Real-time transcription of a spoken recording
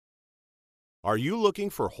Are you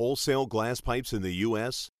looking for wholesale glass pipes in the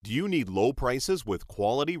U.S.? Do you need low prices with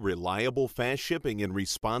quality, reliable, fast shipping, and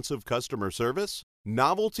responsive customer service?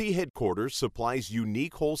 Novelty Headquarters supplies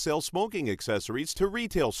unique wholesale smoking accessories to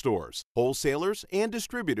retail stores, wholesalers, and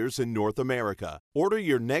distributors in North America. Order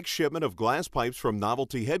your next shipment of glass pipes from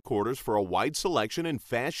Novelty Headquarters for a wide selection and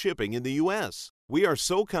fast shipping in the U.S. We are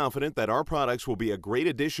so confident that our products will be a great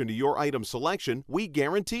addition to your item selection, we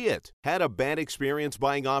guarantee it. Had a bad experience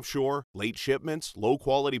buying offshore, late shipments,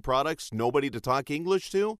 low-quality products, nobody to talk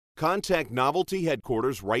English to? Contact Novelty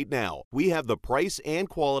Headquarters right now. We have the price and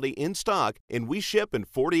quality in stock, and we ship in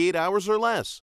 48 hours or less.